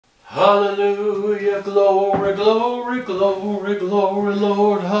Hallelujah, glory, glory, glory, glory,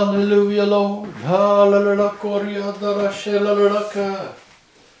 Lord. Hallelujah, Lord. Hallelujah,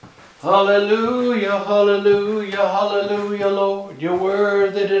 hallelujah, hallelujah, hallelujah, Lord. You're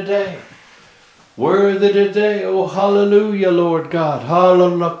worthy today. Worthy today. Oh, hallelujah, Lord God.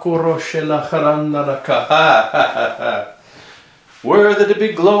 Hallelujah. Worthy to be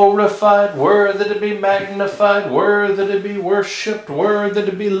glorified, worthy to be magnified, worthy to be worshipped, worthy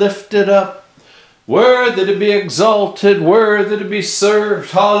to be lifted up, worthy to be exalted, worthy to be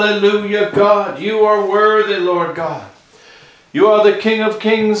served. Hallelujah, God. You are worthy, Lord God. You are the King of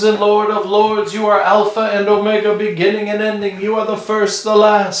kings and Lord of lords. You are Alpha and Omega, beginning and ending. You are the first, the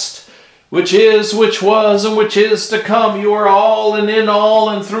last, which is, which was, and which is to come. You are all and in all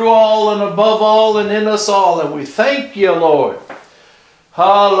and through all and above all and in us all. And we thank you, Lord. We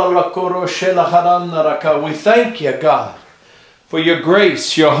thank you, God, for your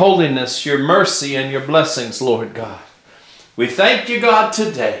grace, your holiness, your mercy, and your blessings, Lord God. We thank you, God,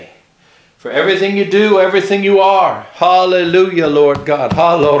 today for everything you do, everything you are. Hallelujah, Lord God.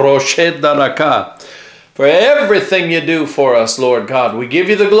 For everything you do for us, Lord God. We give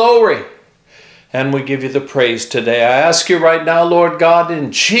you the glory and we give you the praise today. I ask you right now, Lord God,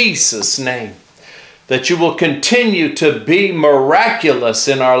 in Jesus' name, that you will continue to be miraculous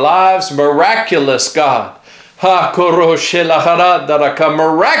in our lives. Miraculous, God.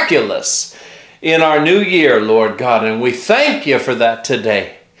 Miraculous in our new year, Lord God. And we thank you for that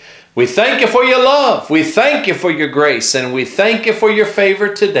today. We thank you for your love. We thank you for your grace. And we thank you for your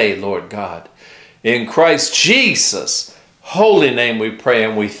favor today, Lord God. In Christ Jesus' holy name we pray.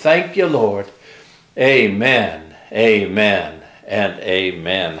 And we thank you, Lord. Amen, amen, and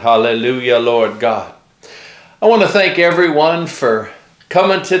amen. Hallelujah, Lord God. I want to thank everyone for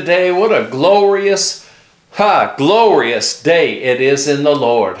coming today. What a glorious day it is in the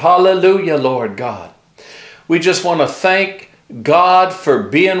Lord. Hallelujah, Lord God. We just want to thank God for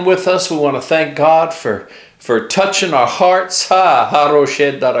being with us. We want to thank God for touching our hearts,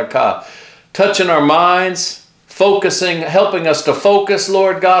 touching our minds, focusing, helping us to focus,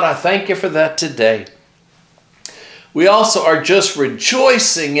 Lord God. I thank you for that today. We also are just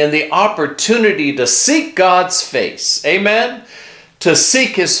rejoicing in the opportunity to seek God's face. Amen? To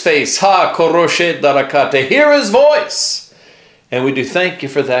seek His face. To hear His voice. And we do thank you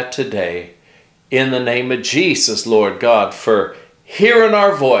for that today. In the name of Jesus, Lord God, for hearing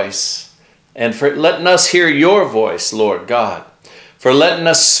our voice and for letting us hear your voice, Lord God. For letting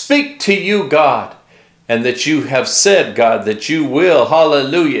us speak to you, God. And that you have said, God, that you will,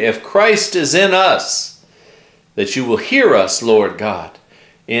 hallelujah, if Christ is in us, that you will hear us, Lord God,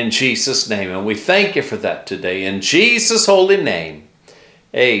 in Jesus' name. And we thank you for that today. In Jesus' holy name,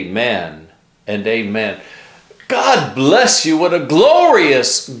 amen and amen. God bless you. What a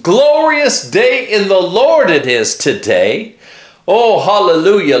glorious, glorious day in the Lord it is today. Oh,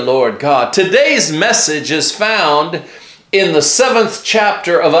 hallelujah, Lord God. Today's message is found in the 7th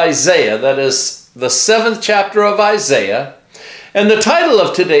chapter of Isaiah. That is the 7th chapter of Isaiah. And the title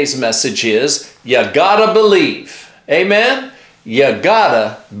of today's message is, You Gotta Believe. Amen? You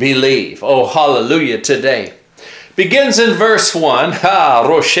gotta believe. Oh, hallelujah today. Begins in verse 1.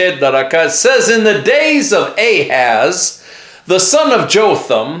 It says, In the days of Ahaz, the son of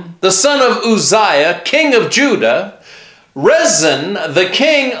Jotham, the son of Uzziah, king of Judah, Rezin, the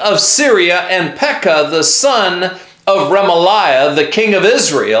king of Syria, and Pekah, the son of Remaliah, the king of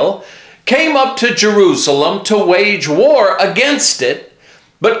Israel, came up to Jerusalem to wage war against it,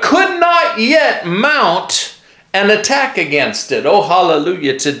 but could not yet mount an attack against it. Oh,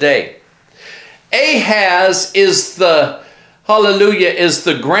 hallelujah today. Ahaz is the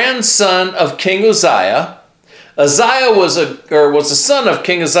grandson of King Uzziah. Uzziah was a son of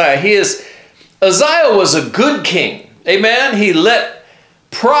King Uzziah. Uzziah was a good king. Amen. He let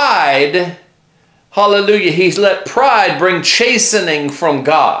pride, hallelujah, he let pride bring chastening from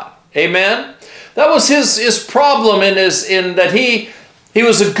God. Amen. That was his problem in that he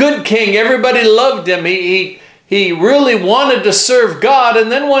was a good king. Everybody loved him. He really wanted to serve God. And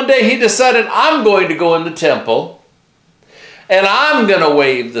then one day he decided, I'm going to go in the temple and I'm going to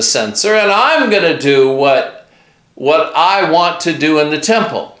wave the censer and I'm going to do what I want to do in the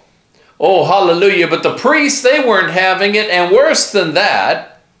temple. Oh, hallelujah. But the priests, they weren't having it. And worse than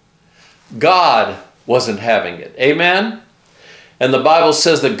that, God wasn't having it. Amen. And the Bible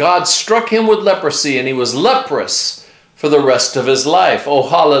says that God struck him with leprosy and he was leprous for the rest of his life. Oh,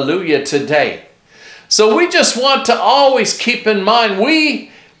 hallelujah today. So we just want to always keep in mind,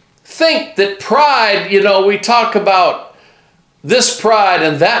 we think that pride, we talk about this pride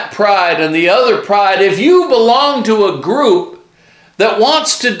and that pride and the other pride. If you belong to a group that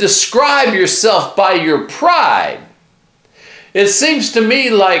wants to describe yourself by your pride, it seems to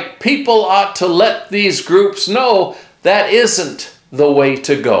me like people ought to let these groups know that isn't the way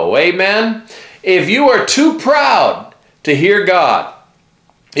to go. Amen? If you are too proud to hear God,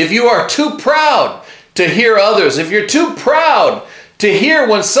 if you are too proud to hear others, if you're too proud to hear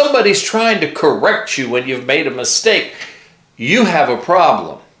when somebody's trying to correct you when you've made a mistake, you have a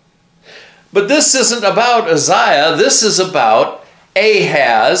problem. But this isn't about Uzziah. This is about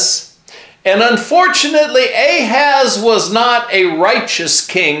Ahaz. And unfortunately, Ahaz was not a righteous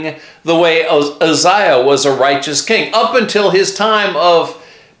king the way Uzziah was a righteous king. Up until his time of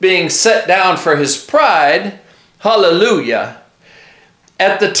being set down for his pride, hallelujah.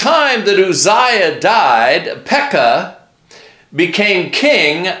 At the time that Uzziah died, Pekah became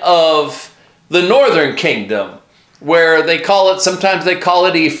king of the northern kingdom, where they call it, sometimes they call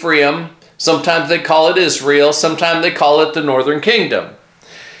it Ephraim, sometimes they call it Israel, sometimes they call it the northern kingdom.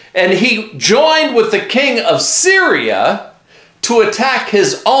 And he joined with the king of Syria to attack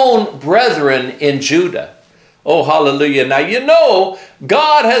his own brethren in Judah. Oh, hallelujah. Now, you know,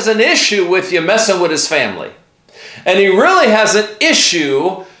 God has an issue with you messing with his family. And he really has an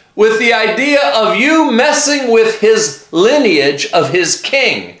issue with the idea of you messing with his lineage of his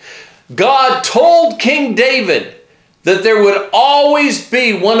king. God told King David that there would always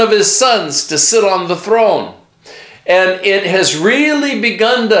be one of his sons to sit on the throne. And it has really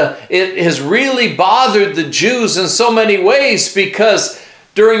it has really bothered the Jews in so many ways, because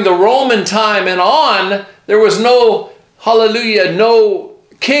during the Roman time and on, there was no, hallelujah, no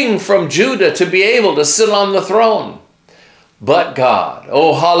king from Judah to be able to sit on the throne. But God.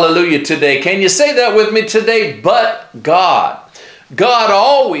 Oh, hallelujah today. Can you say that with me today? But God. God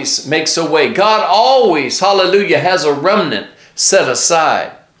always makes a way. God always, hallelujah, has a remnant set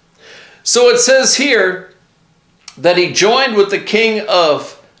aside. So it says here that he joined with the king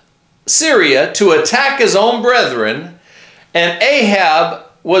of Syria to attack his own brethren, and Ahab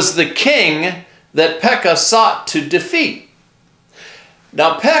was the king that Pekah sought to defeat.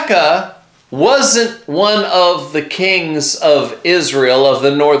 Now, Pekah wasn't one of the kings of Israel, of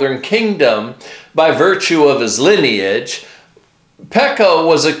the northern kingdom, by virtue of his lineage. Pekah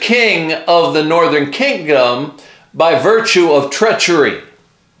was a king of the northern kingdom by virtue of treachery,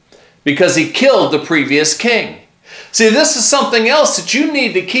 because he killed the previous king. See, this is something else that you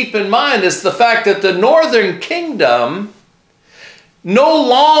need to keep in mind, is the fact that the northern kingdom no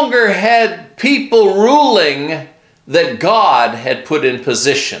longer had people ruling that God had put in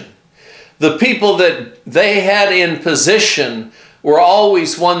position. The people that they had in position were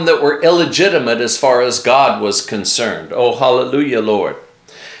always one that were illegitimate as far as God was concerned. Oh, hallelujah, Lord.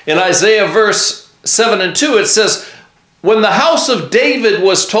 In Isaiah verse 7 and 2, it says, when the house of David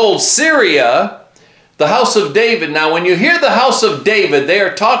was told Syria, the house of David. Now, when you hear the house of David, they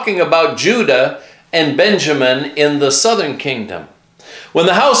are talking about Judah and Benjamin in the southern kingdom. When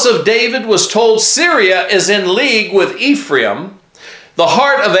the house of David was told Syria is in league with Ephraim, the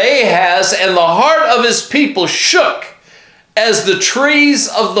heart of Ahaz and the heart of his people shook as the trees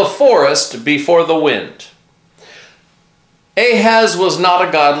of the forest before the wind. Ahaz was not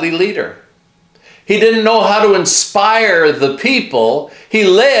a godly leader. He didn't know how to inspire the people. He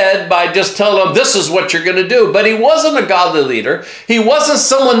led by just telling them, this is what you're going to do. But he wasn't a godly leader. He wasn't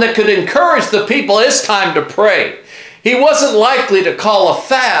someone that could encourage the people, it's time to pray. He wasn't likely to call a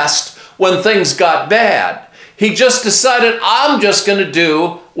fast when things got bad. He just decided, I'm just going to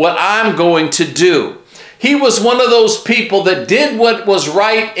do what I'm going to do. He was one of those people that did what was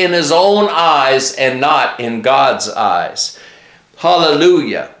right in his own eyes and not in God's eyes.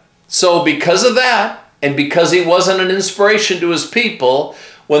 Hallelujah. So because of that, and because he wasn't an inspiration to his people,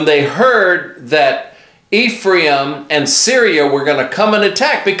 when they heard that Ephraim and Syria were going to come and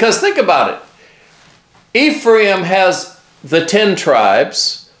attack, because think about it. Ephraim has the 10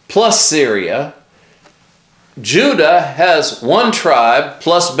 tribes plus Syria. Judah has 1 tribe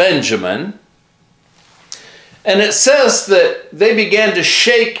plus Benjamin. And it says that they began to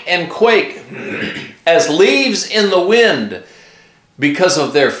shake and quake as leaves in the wind because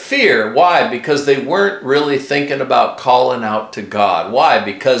of their fear. Why? Because they weren't really thinking about calling out to God. Why?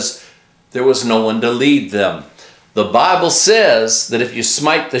 Because there was no one to lead them. The Bible says that if you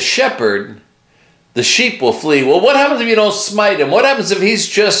smite the shepherd, the sheep will flee. Well, what happens if you don't smite him? What happens if he's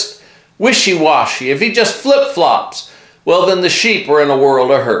just wishy-washy? If he just flip-flops? Well, then the sheep are in a world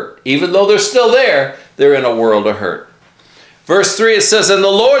of hurt. Even though they're still there, they're in a world of hurt. Verse 3, it says, and the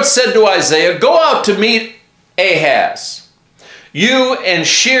Lord said to Isaiah, go out to meet Ahaz, you and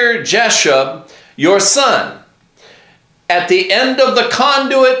Shear-Jashub, your son, at the end of the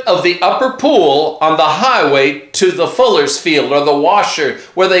conduit of the upper pool on the highway to the fuller's field, or the washer,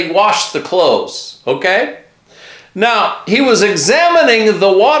 where they wash the clothes. Okay? Now, he was examining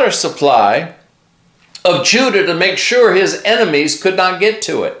the water supply of Judah to make sure his enemies could not get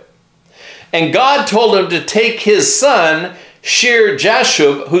to it. And God told him to take his son,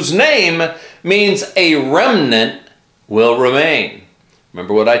 Shear-Jashub, whose name means a remnant will remain.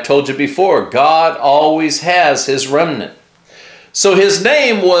 Remember what I told you before, God always has his remnant. So his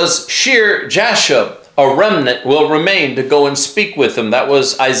name was Shear-Jashub, a remnant will remain, to go and speak with him. That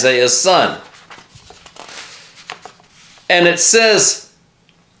was Isaiah's son. And it says,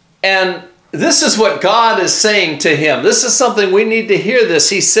 and this is what God is saying to him. This is something we need to hear this.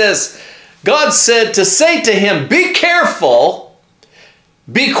 He says, God said to say to him, be careful,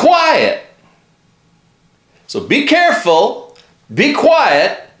 be quiet. So be careful, be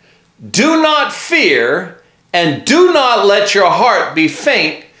quiet, do not fear, and do not let your heart be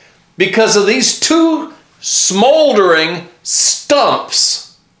faint because of these two smoldering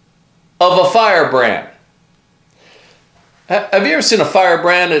stumps of a firebrand. Have you ever seen a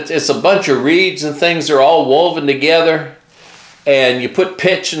firebrand? It's a bunch of reeds and things. They're all woven together. And you put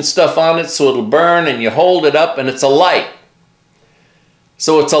pitch and stuff on it so it'll burn, and you hold it up and it's a light.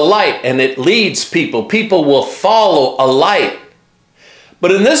 So it's a light and it leads people. People will follow a light.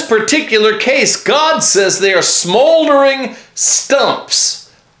 But in this particular case, God says they are smoldering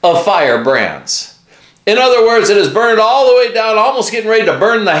stumps of firebrands. In other words, it is burned all the way down, almost getting ready to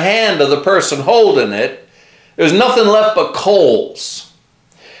burn the hand of the person holding it. There's nothing left but coals.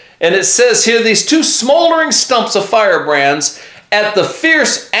 And it says here, these two smoldering stumps of firebrands at the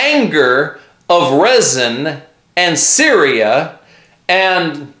fierce anger of Rezin and Syria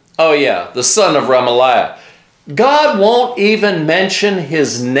and, oh yeah, the son of Remaliah. God won't even mention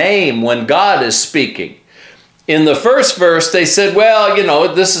his name when God is speaking. In the first verse, they said, well, you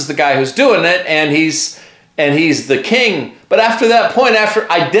know, this is the guy who's doing it, and he's the king. But after that point, after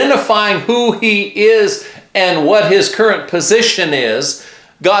identifying who he is and what his current position is,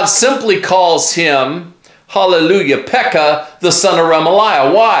 God simply calls him, hallelujah, Pekah, the son of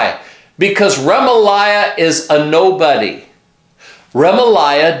Remaliah. Why? Because Remaliah is a nobody.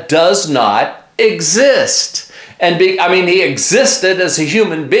 Remaliah does not exist. And he existed as a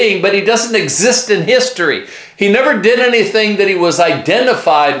human being, but he doesn't exist in history. He never did anything that he was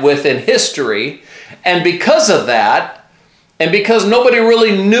identified with in history. And because of that, and because nobody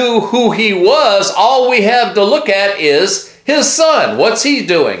really knew who he was, all we have to look at is his son. What's he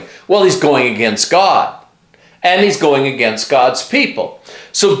doing? Well, he's going against God. And he's going against God's people.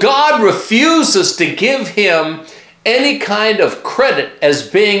 So God refuses to give him any kind of credit as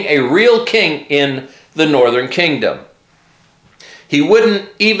being a real king in the northern kingdom. He wouldn't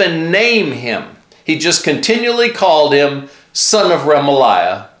even name him. He just continually called him son of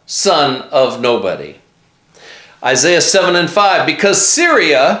Remaliah, son of nobody. Isaiah 7 and 5, because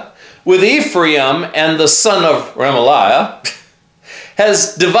Syria with Ephraim and the son of Remaliah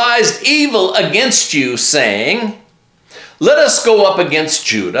has devised evil against you, saying, let us go up against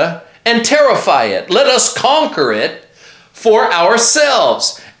Judah and terrify it. Let us conquer it for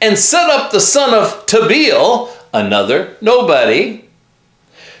ourselves and set up the son of Tabeel, another nobody,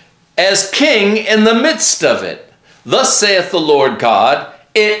 as king in the midst of it. Thus saith the Lord God,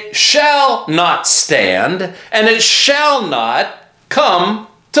 it shall not stand, and it shall not come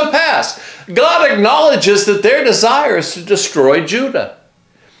to pass. God acknowledges that their desire is to destroy Judah.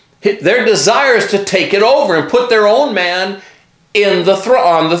 Their desire is to take it over and put their own man on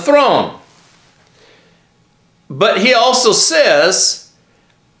the throne. But he also says,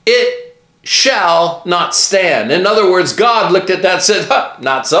 it shall not stand. In other words, God looked at that and said,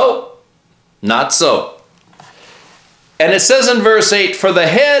 not so, not so. And it says in verse 8, for the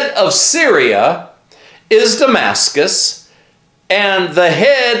head of Syria is Damascus, and the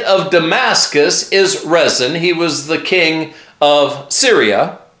head of Damascus is Rezin. He was the king of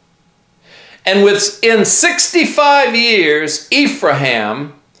Syria. And within 65 years,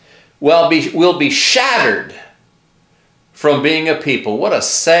 Ephraim will be shattered from being a people. What a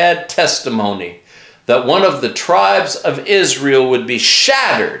sad testimony that one of the tribes of Israel would be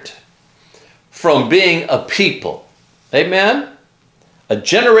shattered from being a people. Amen? A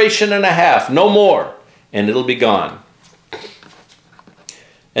generation and a half, no more, and it'll be gone.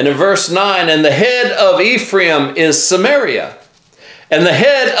 And in verse 9, and the head of Ephraim is Samaria. And the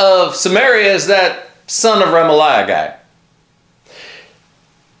head of Samaria is that son of Remaliah guy.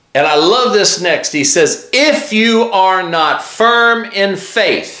 And I love this next. He says, if you are not firm in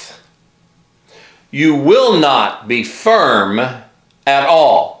faith, you will not be firm at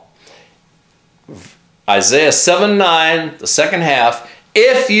all. Isaiah 7:9, the second half,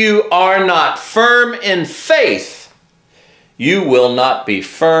 if you are not firm in faith, you will not be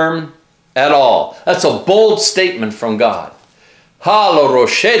firm at all. That's a bold statement from God.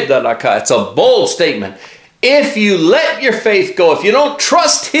 It's a bold statement. If you let your faith go, if you don't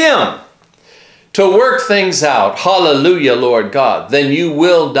trust Him to work things out, hallelujah, Lord God, then you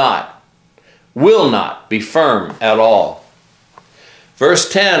will not be firm at all.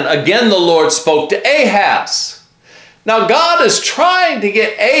 Verse 10, again the Lord spoke to Ahaz. Now God is trying to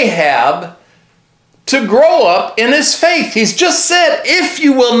get Ahab to grow up in his faith. He's just said, if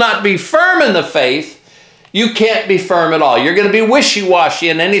you will not be firm in the faith, you can't be firm at all. You're going to be wishy-washy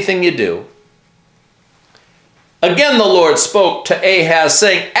in anything you do. Again the Lord spoke to Ahaz,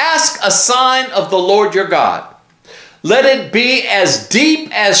 saying, ask a sign of the Lord your God. Let it be as deep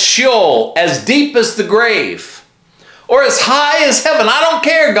as Sheol, as deep as the grave, or as high as heaven. I don't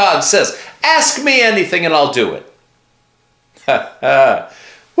care, God says. Ask me anything and I'll do it.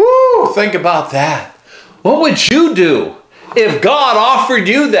 Woo, think about that. What would you do if God offered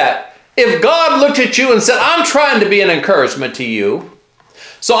you that? If God looked at you and said, I'm trying to be an encouragement to you,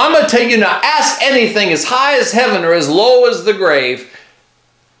 so I'm going to tell you now, ask anything as high as heaven or as low as the grave.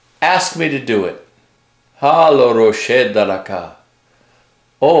 Ask me to do it. Oh,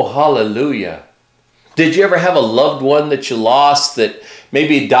 hallelujah. Did you ever have a loved one that you lost that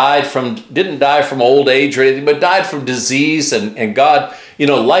maybe didn't die from old age or anything, but died from disease and God,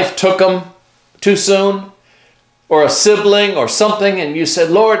 life took them too soon? Or a sibling or something, and you said,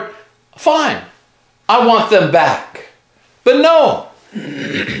 Lord, fine, I want them back. But no,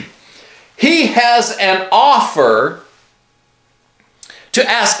 He has an offer to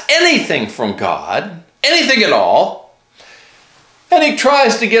ask anything from God, anything at all, and He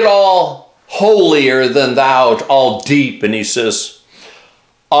tries to get all holier than thou, all deep, and He says,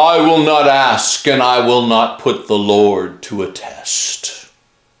 I will not ask and I will not put the Lord to a test.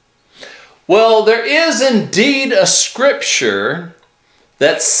 Well, there is indeed a scripture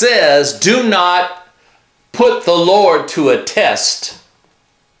that says, do not put the Lord to a test.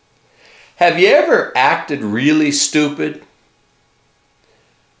 Have you ever acted really stupid?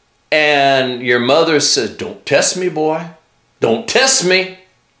 And your mother said, don't test me, boy. Don't test me.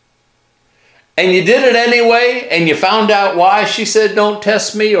 And you did it anyway, and you found out why she said, don't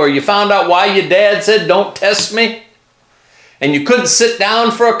test me, or you found out why your dad said, don't test me, and you couldn't sit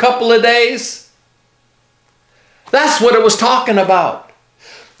down for a couple of days. That's what it was talking about.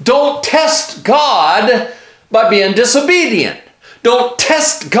 Don't test God by being disobedient. Don't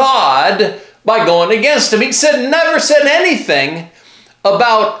test God by going against Him. He never said anything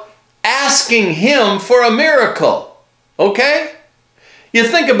about asking Him for a miracle. Okay? You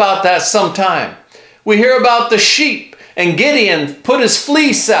think about that sometime. We hear about the sheep, and Gideon put his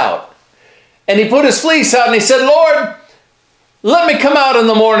fleece out. And he put his fleece out and he said, Lord, let me come out in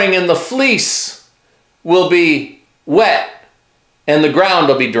the morning and the fleece will be wet and the ground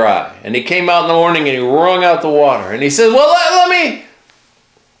will be dry. And he came out in the morning and he wrung out the water. And he said, well, let me.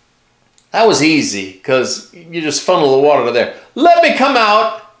 That was easy because you just funnel the water to there. Let me come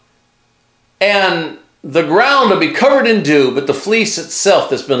out and the ground will be covered in dew, but the fleece itself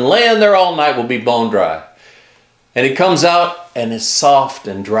that's been laying there all night will be bone dry. And he comes out and is soft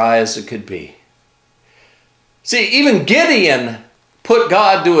and dry as it could be. See, even Gideon put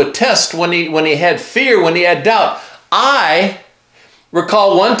God to a test when he had fear, when he had doubt. I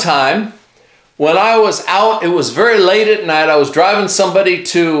recall one time when I was out, it was very late at night, I was driving somebody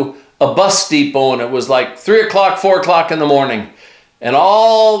to a bus depot and it was like 3 o'clock, 4 o'clock in the morning. And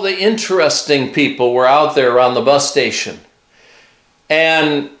all the interesting people were out there around the bus station.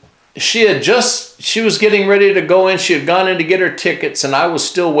 And she was getting ready to go in. She had gone in to get her tickets and I was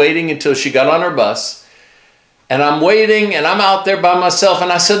still waiting until she got on her bus. And I'm waiting and I'm out there by myself.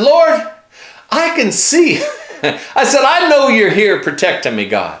 And I said, Lord, I can see. I said, I know you're here protecting me,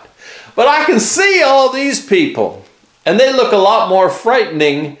 God. But I can see all these people. And they look a lot more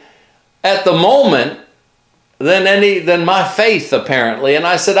frightening at the moment than my faith, apparently. And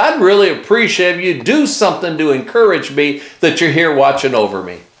I said, I'd really appreciate if you do something to encourage me that you're here watching over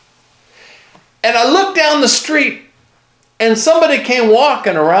me. And I looked down the street and somebody came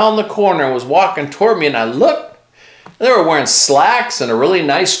walking around the corner and was walking toward me, and I looked, and they were wearing slacks and a really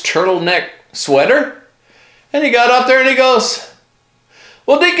nice turtleneck sweater. And he got up there and he goes,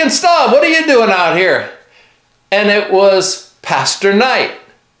 well, Deacon Staub, what are you doing out here? And it was Pastor Knight.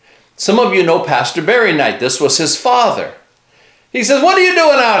 Some of you know Pastor Barry Knight. This was his father. He says, what are you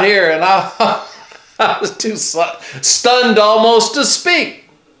doing out here? And I was too stunned almost to speak.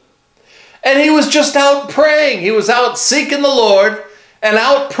 And he was just out praying. He was out seeking the Lord and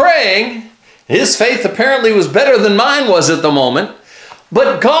out praying. His faith apparently was better than mine was at the moment.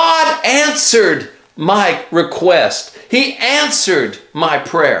 But God answered my request. He answered my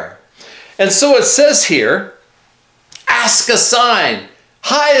prayer. And so it says here, ask a sign,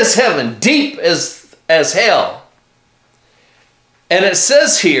 high as heaven, deep as hell. And it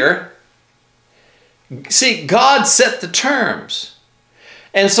says here, see, God set the terms.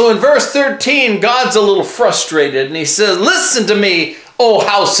 And so in verse 13, God's a little frustrated and he says, listen to me, O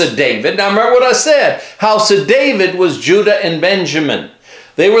house of David. Now remember what I said. House of David was Judah and Benjamin.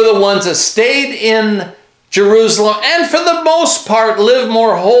 They were the ones that stayed in Jerusalem and for the most part lived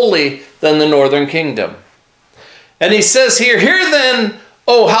more holy than the northern kingdom. And he says here, hear then,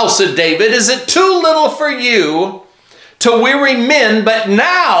 O house of David, is it too little for you to weary men, but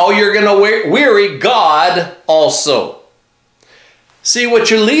now you're going to weary God also? See, what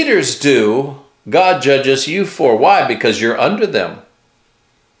your leaders do, God judges you for. Why? Because you're under them.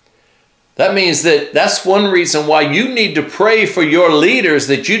 That means that's one reason why you need to pray for your leaders,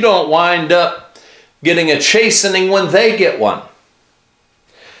 that you don't wind up getting a chastening when they get one.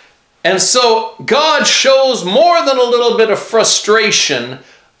 And so God shows more than a little bit of frustration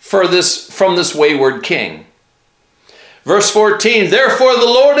from this wayward king. Verse 14, therefore the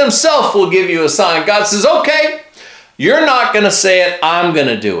Lord himself will give you a sign. God says, okay, you're not going to say it, I'm going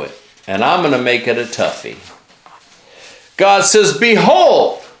to do it. And I'm going to make it a toughie. God says,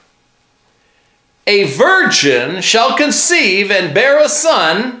 behold, a virgin shall conceive and bear a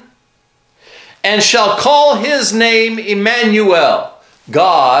son, and shall call his name Emmanuel,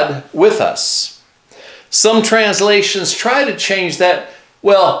 God with us. Some translations try to change that.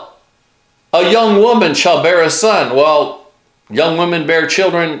 Well, a young woman shall bear a son. Well, young women bear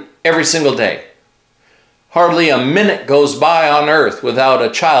children every single day. Hardly a minute goes by on earth without a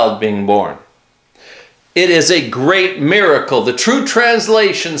child being born. It is a great miracle. The true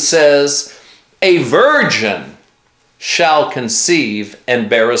translation says, a virgin shall conceive and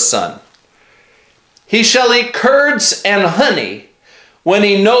bear a son. He shall eat curds and honey when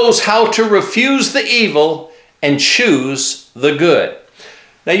he knows how to refuse the evil and choose the good.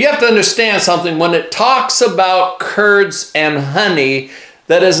 Now you have to understand something. When it talks about curds and honey,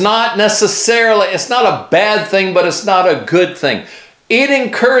 that is not necessarily, it's not a bad thing, but it's not a good thing.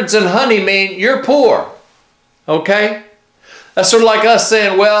 Eating curds and honey mean you're poor. Okay? That's sort of like us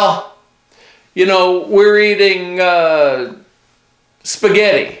saying, well, you know, we're eating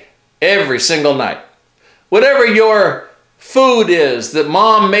spaghetti every single night. Whatever your food is that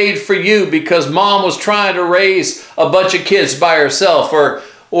mom made for you because mom was trying to raise a bunch of kids by herself,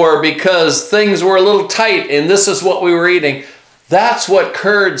 or because things were a little tight and this is what we were eating, that's what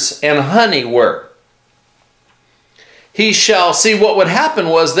curds and honey were. He shall, see, what would happen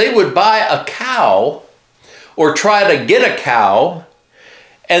was they would buy a cow or try to get a cow,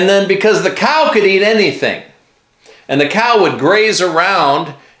 and then because the cow could eat anything, and the cow would graze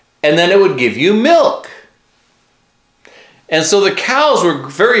around, and then it would give you milk. And so the cows were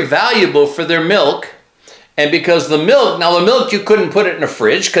very valuable for their milk, and because the milk, now the milk you couldn't put it in a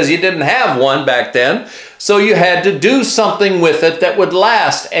fridge because you didn't have one back then, so you had to do something with it that would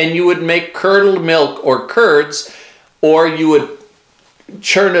last, and you would make curdled milk or curds, or you would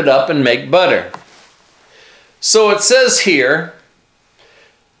churn it up and make butter. So it says here,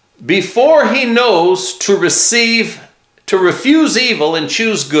 before he knows to refuse evil and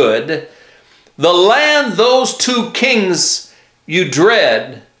choose good, the land those two kings you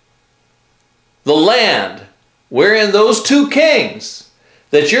dread, the land wherein those two kings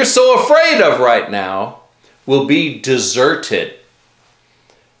that you're so afraid of right now will be deserted,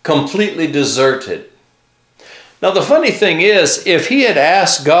 completely deserted. Now the funny thing is, if he had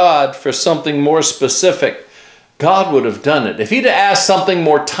asked God for something more specific, God would have done it. If he'd asked something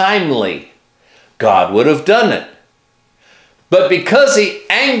more timely, God would have done it. But because he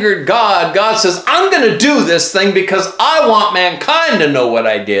angered God, God says, I'm going to do this thing because I want mankind to know what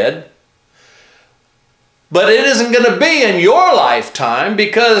I did. But it isn't going to be in your lifetime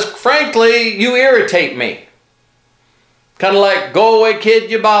because, frankly, you irritate me. Kind of like, go away, kid,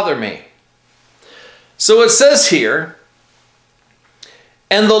 you bother me. So it says here,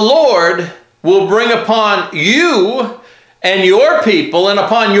 and the Lord will bring upon you and your people and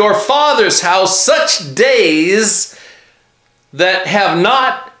upon your father's house such days that have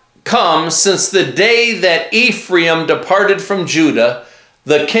not come since the day that Ephraim departed from Judah,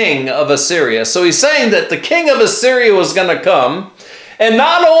 the king of Assyria. So he's saying that the king of Assyria was going to come, and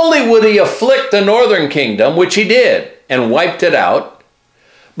not only would he afflict the northern kingdom, which he did, and wiped it out,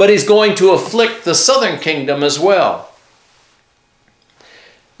 but he's going to afflict the southern kingdom as well.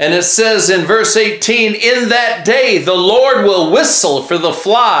 And it says in verse 18, in that day the Lord will whistle for the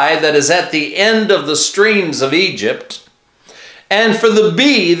fly that is at the end of the streams of Egypt, and for the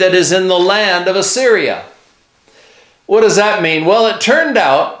bee that is in the land of Assyria. What does that mean? Well, it turned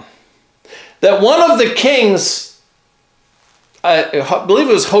out that one of the kings, I believe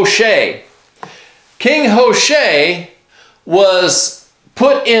it was Hoshea, King Hoshea was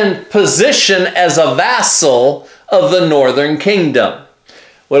put in position as a vassal of the northern kingdom.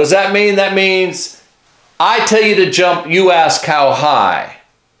 What does that mean? That means I tell you to jump, you ask how high.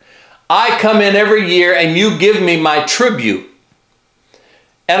 I come in every year and you give me my tribute,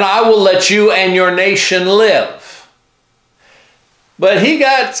 and I will let you and your nation live. But he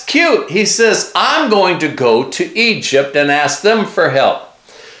got cute. He says, I'm going to go to Egypt and ask them for help.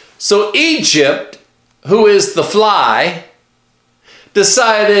 So Egypt, who is the fly,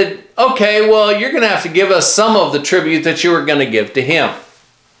 decided, okay, well, you're going to have to give us some of the tribute that you were going to give to him.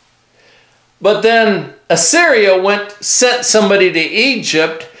 But then Assyria sent somebody to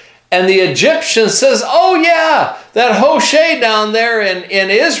Egypt, and the Egyptian says, oh yeah, that Hoshea down there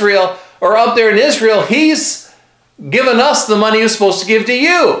in Israel, or up there in Israel, he's given us the money he was supposed to give to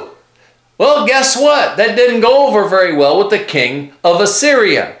you. Well, guess what? That didn't go over very well with the king of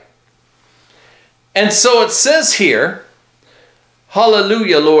Assyria. And so it says here,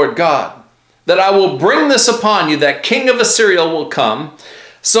 hallelujah, Lord God, that I will bring this upon you, that king of Assyria will come.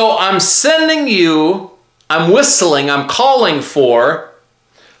 So I'm sending you, I'm whistling, I'm calling for,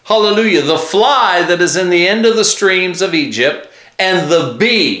 hallelujah, the fly that is in the end of the streams of Egypt, and the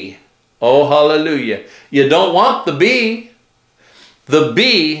bee. Oh, hallelujah. You don't want the bee. The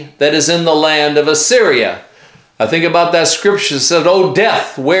bee that is in the land of Assyria. I think about that scripture that said, oh,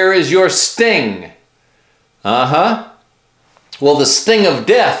 death, where is your sting? Well, the sting of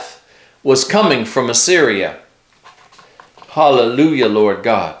death was coming from Assyria. Hallelujah, Lord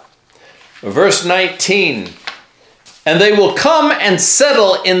God. Verse 19, and they will come and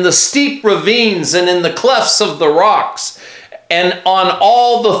settle in the steep ravines and in the clefts of the rocks and on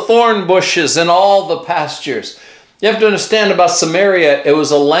all the thorn bushes and all the pastures. You have to understand about Samaria, it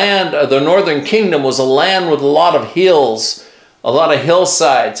was a land, the northern kingdom was a land with a lot of hills, a lot of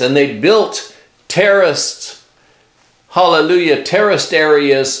hillsides, and they built terraced, hallelujah, terraced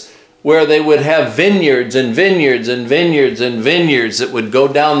areas where they would have vineyards and vineyards and vineyards and vineyards that would go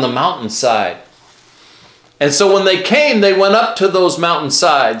down the mountainside. And so when they came, they went up to those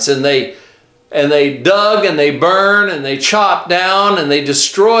mountainsides and they dug and they burned and they chopped down and they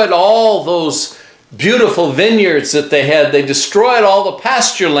destroyed all those beautiful vineyards that they had. They destroyed all the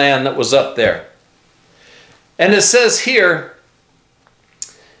pasture land that was up there. And it says here,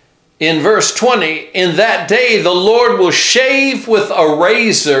 in verse 20, in that day the Lord will shave with a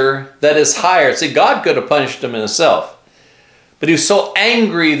razor that is hired. See, God could have punished him himself, but he was so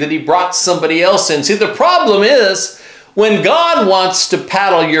angry that he brought somebody else in. See, the problem is when God wants to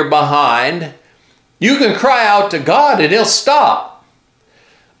paddle your behind, you can cry out to God and he'll stop.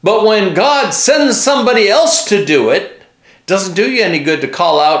 But when God sends somebody else to do it, it doesn't do you any good to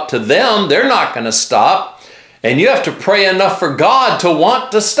call out to them. They're not going to stop. And you have to pray enough for God to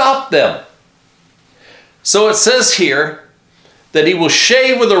want to stop them. So it says here that he will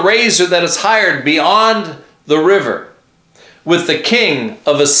shave with a razor that is hired beyond the river, with the king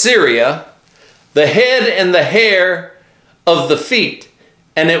of Assyria, the head and the hair of the feet,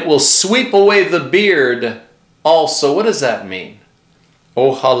 and it will sweep away the beard also. What does that mean?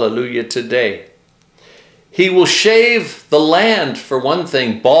 Oh, hallelujah today. He will shave the land, for one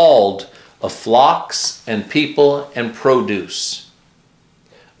thing, bald, of flocks and people and produce.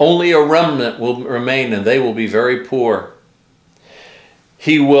 Only a remnant will remain, and they will be very poor.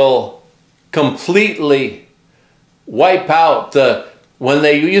 He will completely wipe out when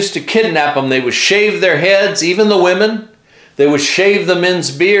they used to kidnap them, they would shave their heads, even the women. They would shave the men's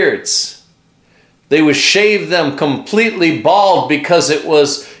beards. They would shave them completely bald because it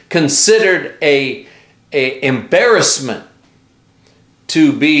was considered a embarrassment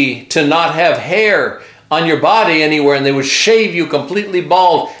to not have hair on your body anywhere, and they would shave you completely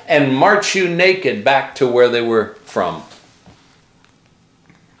bald and march you naked back to where they were from.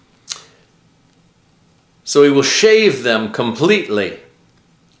 So he will shave them completely.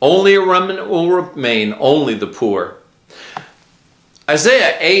 Only a remnant will remain, only the poor.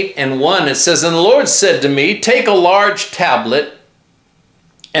 Isaiah 8:1, it says, and the Lord said to me, take a large tablet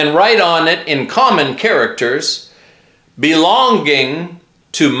and write on it in common characters, belonging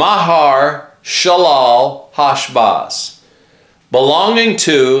to Mahar Shalal Hashbaz. Belonging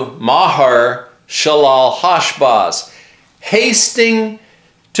to Mahar Shalal Hashbaz. Hasting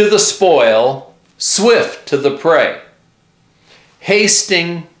to the spoil, swift to the prey.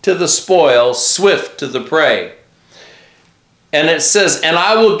 Hasting to the spoil, swift to the prey. And it says, and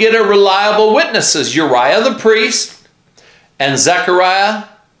I will get a reliable witnesses, Uriah the priest and Zechariah,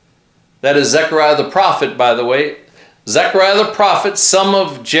 that is Zechariah the prophet, by the way, Zechariah the prophet, son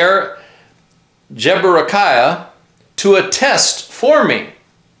of Jeberechiah, to attest for me.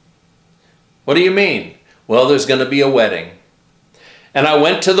 What do you mean? Well, there's going to be a wedding. And I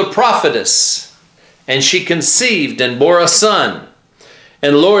went to the prophetess, and she conceived and bore a son.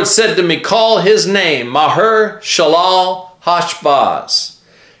 And the Lord said to me, call his name Maher-shalal-hash-baz,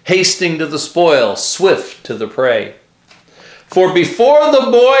 hasting to the spoil, swift to the prey. For before the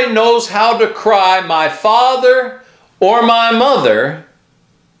boy knows how to cry, my father or my mother,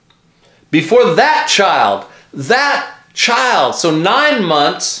 before that child, so 9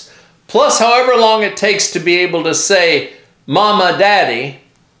 months, plus however long it takes to be able to say, Mama, Daddy,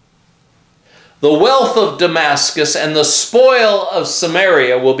 the wealth of Damascus and the spoil of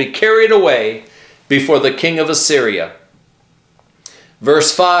Samaria will be carried away before the king of Assyria.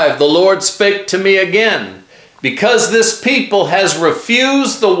 Verse 5, the Lord spake to me again, because this people has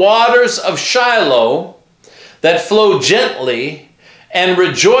refused the waters of Shiloh that flow gently, and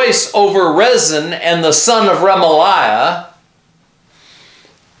rejoice over Rezin and the son of Remaliah.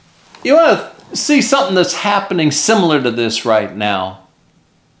 You want to see something that's happening similar to this right now.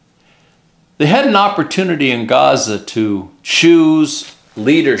 They had an opportunity in Gaza to choose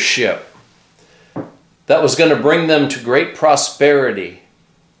leadership that was going to bring them to great prosperity.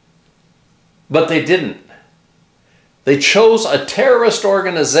 But they didn't. They chose a terrorist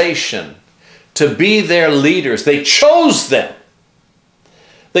organization to be their leaders. They chose them.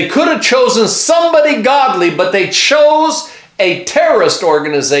 They could have chosen somebody godly, but they chose a terrorist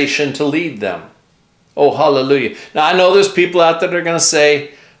organization to lead them. Oh, hallelujah. Now, I know there's people out there that are going to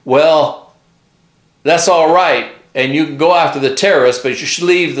say, well, that's all right, and you can go after the terrorists, but you should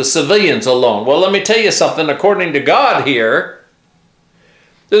leave the civilians alone. Well, let me tell you something. According to God here,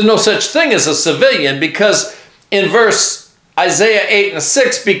 there's no such thing as a civilian, because in verse Isaiah 8 and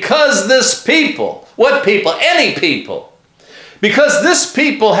 6, because this people, what people? Any people. Because this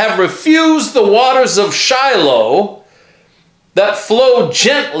people have refused the waters of Shiloh that flow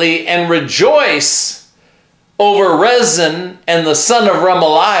gently and rejoice over Rezin and the son of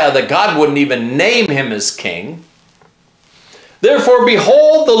Remaliah, that God wouldn't even name him as king. Therefore,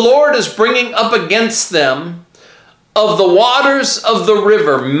 behold, the Lord is bringing up against them of the waters of the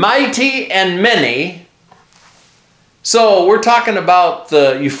river, mighty and many. So we're talking about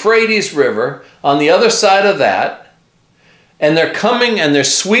the Euphrates River on the other side of that. And they're coming and they're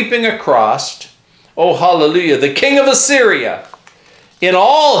sweeping across. Oh, hallelujah. The king of Assyria in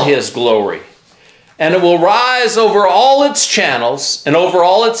all his glory. And it will rise over all its channels and over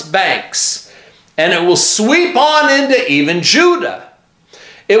all its banks. And it will sweep on into even Judah.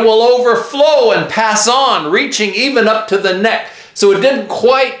 It will overflow and pass on, reaching even up to the neck. So it didn't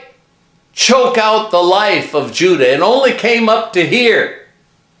quite choke out the life of Judah. It only came up to here.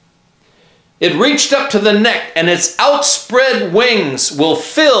 It reached up to the neck, and its outspread wings will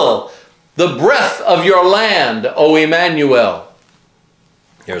fill the breadth of your land, O Emmanuel.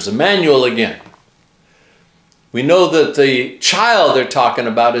 There's Emmanuel again. We know that the child they're talking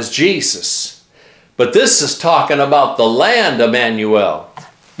about is Jesus. But this is talking about the land, Emmanuel,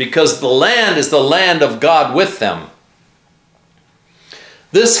 because the land is the land of God with them.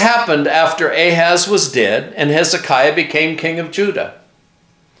 This happened after Ahaz was dead, and Hezekiah became king of Judah.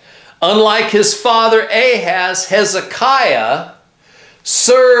 Unlike his father Ahaz, Hezekiah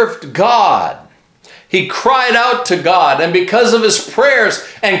served God. He cried out to God, and because of his prayers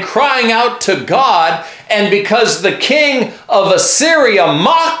and crying out to God, and because the king of Assyria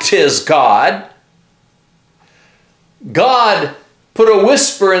mocked his God, God put a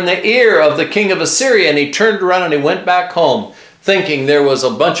whisper in the ear of the king of Assyria, and he turned around and he went back home, thinking there was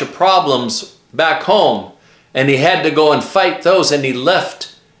a bunch of problems back home, and he had to go and fight those, and he left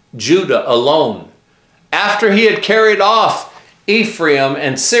Judah alone. After he had carried off Ephraim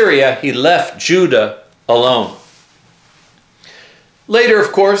and Syria, he left Judah alone. Later,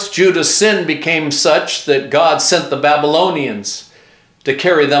 of course, Judah's sin became such that God sent the Babylonians to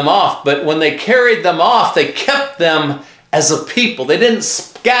carry them off. But when they carried them off, they kept them as a people. They didn't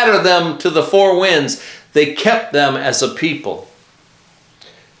scatter them to the four winds. They kept them as a people.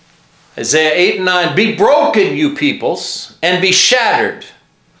 Isaiah 8 and 9, be broken, you peoples, and be shattered.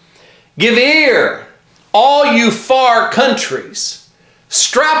 Give ear, all you far countries.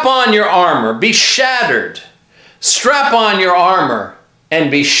 Strap on your armor, be shattered. Strap on your armor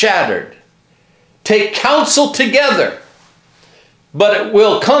and be shattered. Take counsel together, but it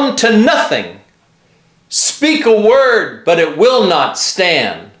will come to nothing. Speak a word, but it will not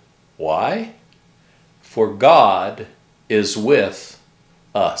stand. Why? For God is with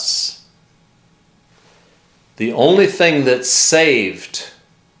us. The only thing that saved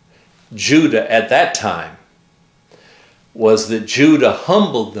Judah at that time was that Judah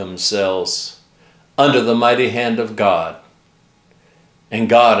humbled themselves under the mighty hand of God. And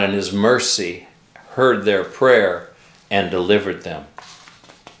God in His mercy heard their prayer and delivered them.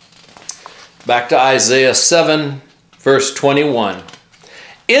 Back to Isaiah 7, verse 21.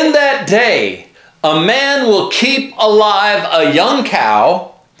 In that day, a man will keep alive a young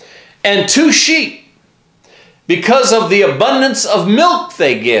cow and 2 sheep because of the abundance of milk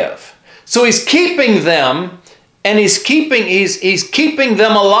they give. So He's keeping them, and he's keeping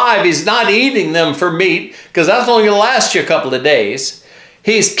them alive. He's not eating them for meat, because that's only going to last you a couple of days.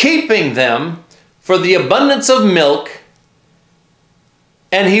 He's keeping them for the abundance of milk,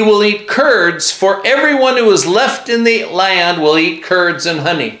 and He will eat curds, for everyone who is left in the land will eat curds and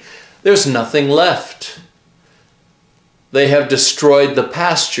honey. There's nothing left. They have destroyed the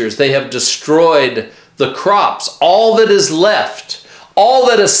pastures. They have destroyed the crops. All that is left, all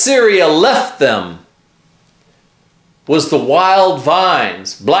that Assyria left them, was the wild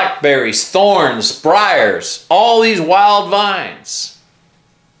vines, blackberries, thorns, briars, all these wild vines.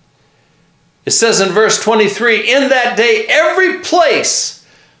 It says in verse 23, in that day, every place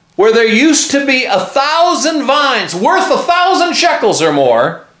where there used to be 1,000 vines, worth 1,000 shekels or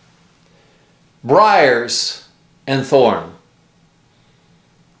more, briars and thorn.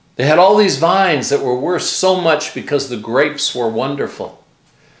 They had all these vines that were worth so much because the grapes were wonderful.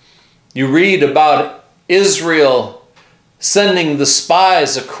 You read about Israel sending the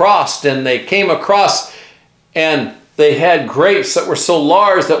spies across, and they came across and they had grapes that were so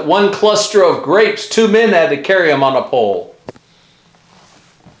large that one cluster of grapes, 2 men had to carry them on a pole.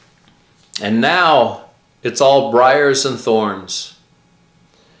 And now it's all briars and thorns.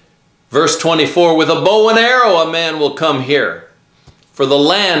 Verse 24, with a bow and arrow a man will come here, for the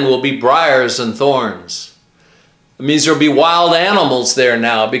land will be briars and thorns. It means there will be wild animals there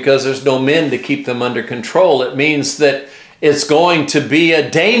now because there's no men to keep them under control. It means that it's going to be a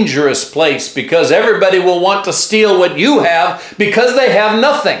dangerous place because everybody will want to steal what you have because they have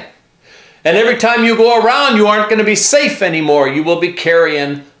nothing. And every time you go around, you aren't going to be safe anymore. You will be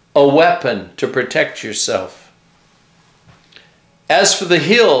carrying a weapon to protect yourself. As for the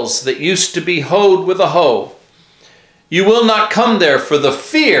hills that used to be hoed with a hoe, you will not come there for the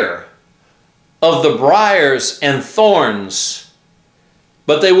fear of the briars and thorns,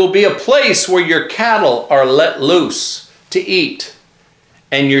 but they will be a place where your cattle are let loose to eat,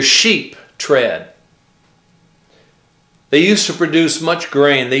 and your sheep tread. They used to produce much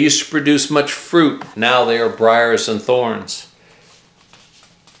grain. They used to produce much fruit. Now they are briars and thorns.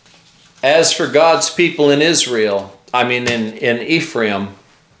 As for God's people in Israel, in Ephraim,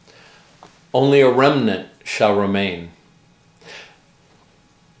 only a remnant shall remain.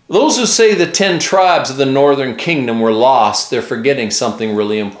 Those who say the 10 tribes of the northern kingdom were lost, they're forgetting something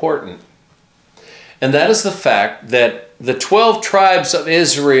really important. And that is the fact that the 12 tribes of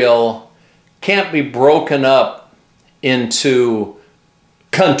Israel can't be broken up into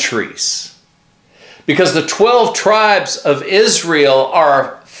countries, because the 12 tribes of Israel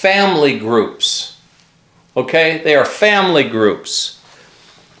are family groups. Okay? They are family groups.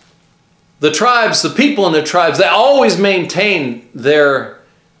 The tribes, the people in the tribes, they always maintained their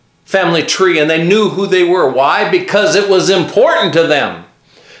family tree, and they knew who they were. Why? Because it was important to them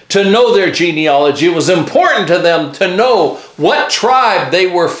to know their genealogy. It was important to them to know what tribe they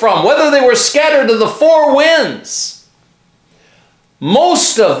were from, whether they were scattered to the 4 winds.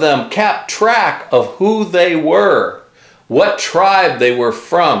 Most of them kept track of who they were, what tribe they were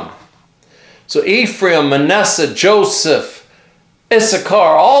from. So Ephraim, Manasseh, Joseph, Issachar,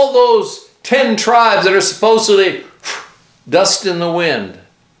 all those 10 tribes that are supposedly dust in the wind,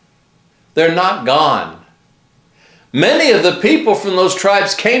 they're not gone. Many of the people from those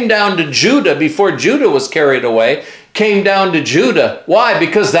tribes came down to Judah before Judah was carried away, came down to Judah. Why?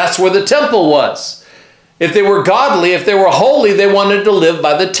 Because that's where the temple was. If they were godly, if they were holy, they wanted to live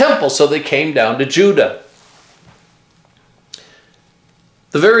by the temple, so they came down to Judah.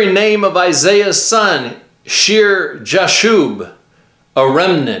 The very name of Isaiah's son, Shear-Jashub, a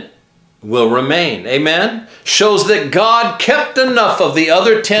remnant, will remain. Amen? Shows that God kept enough of the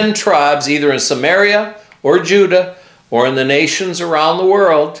other 10 tribes, either in Samaria or Judah, or in the nations around the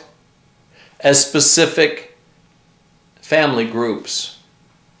world, as specific family groups.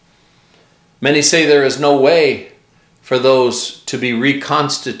 Many say there is no way for those to be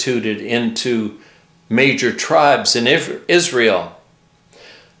reconstituted into major tribes in Israel.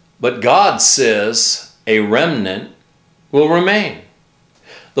 But God says a remnant will remain.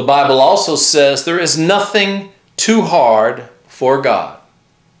 The Bible also says there is nothing too hard for God.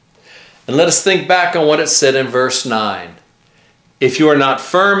 And let us think back on what it said in verse 9. If you are not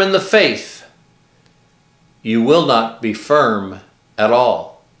firm in the faith, you will not be firm at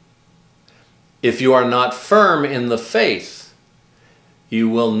all. If you are not firm in the faith, you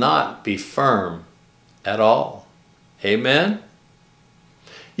will not be firm at all. Amen?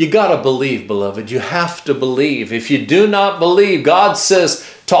 You got to believe, beloved. You have to believe. If you do not believe, God says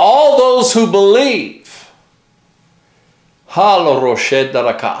to all those who believe,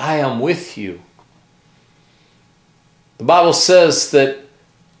 I am with you. The Bible says that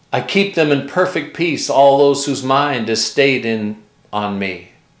I keep them in perfect peace, all those whose mind is stayed on me.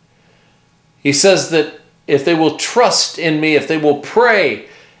 He says that if they will trust in me, if they will pray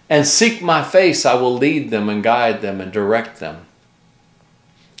and seek my face, I will lead them and guide them and direct them.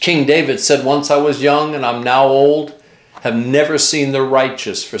 King David said, once I was young and I'm now old, have never seen the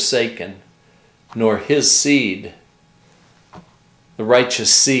righteous forsaken, nor his seed, the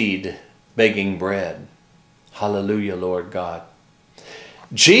righteous seed, begging bread. Hallelujah, Lord God.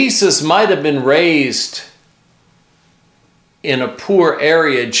 Jesus might have been raised in a poor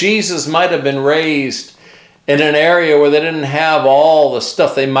area. Jesus might have been raised in an area where they didn't have all the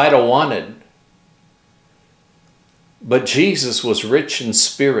stuff they might have wanted. But Jesus was rich in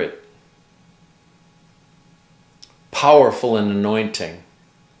spirit, powerful in anointing.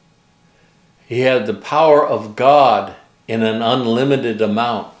 He had the power of God in an unlimited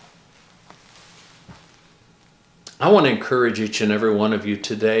amount. I want to encourage each and every one of you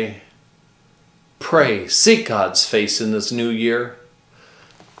today. Pray, seek God's face in this new year.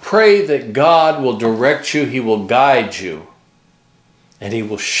 Pray that God will direct you, He will guide you, and He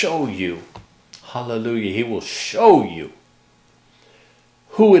will show you. Hallelujah. He will show you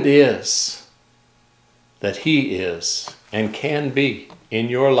who it is that He is and can be in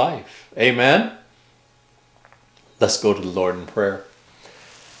your life. Amen? Let's go to the Lord in prayer.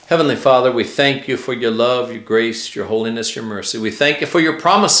 Heavenly Father, we thank you for your love, your grace, your holiness, your mercy. We thank you for your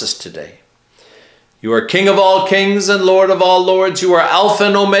promises today. You are King of all kings and Lord of all lords. You are Alpha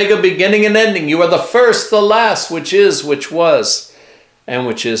and Omega, beginning and ending. You are the first, the last, which is, which was, and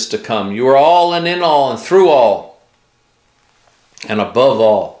which is to come. You are all and in all and through all and above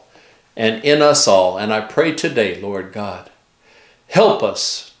all and in us all. And I pray today, Lord God, help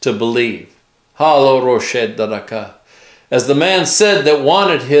us to believe. As the man said that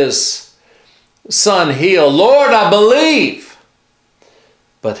wanted his son healed, Lord, I believe,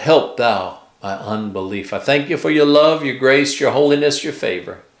 but help thou my unbelief. I thank you for your love, your grace, your holiness, your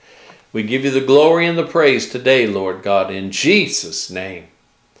favor. We give you the glory and the praise today, Lord God, in Jesus' name.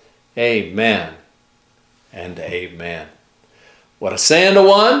 Amen and amen. What I say unto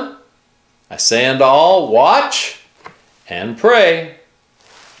one, I say unto all, watch and pray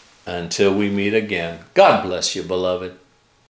until we meet again. God bless you, beloved.